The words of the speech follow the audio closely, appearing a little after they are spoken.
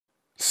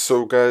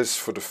So guys,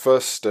 for the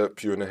first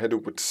step, you're going to head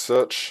over to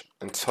search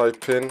and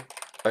type in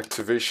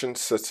activation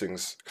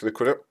settings.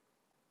 Click on it,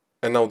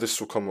 and now this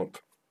will come up.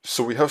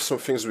 So we have some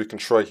things we can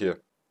try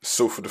here.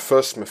 So for the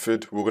first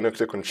method, we're going to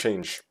click on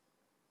change.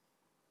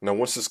 Now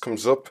once this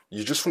comes up,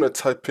 you just want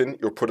to type in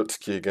your product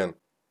key again,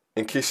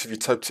 in case if you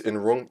typed it in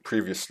wrong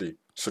previously.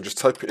 So just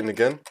type it in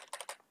again,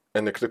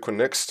 and then click on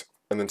next,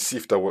 and then see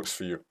if that works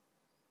for you.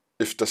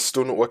 If that's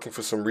still not working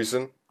for some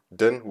reason,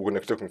 then we're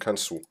going to click on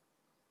cancel.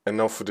 And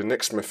now for the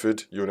next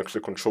method, you're going to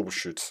click on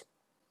troubleshoot,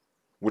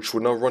 which will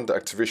now run the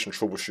activation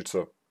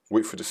troubleshooter.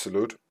 Wait for this to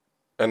load.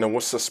 And then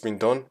once that's been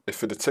done,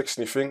 if it detects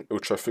anything, it will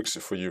try to fix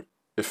it for you.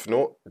 If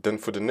not, then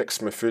for the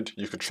next method,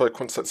 you could try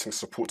contacting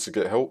support to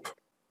get help.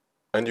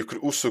 And you could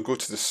also go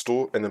to the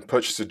store and then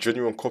purchase a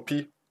genuine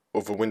copy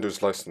of a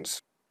Windows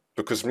license,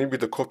 because maybe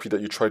the copy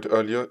that you tried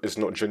earlier is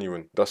not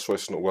genuine, that's why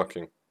it's not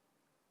working.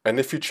 And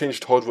if you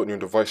changed hardware on your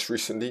device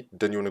recently,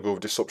 then you want to go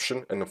with this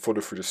option and then follow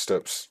through the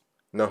steps.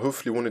 Now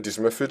hopefully one of these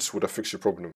methods would have fixed your problem.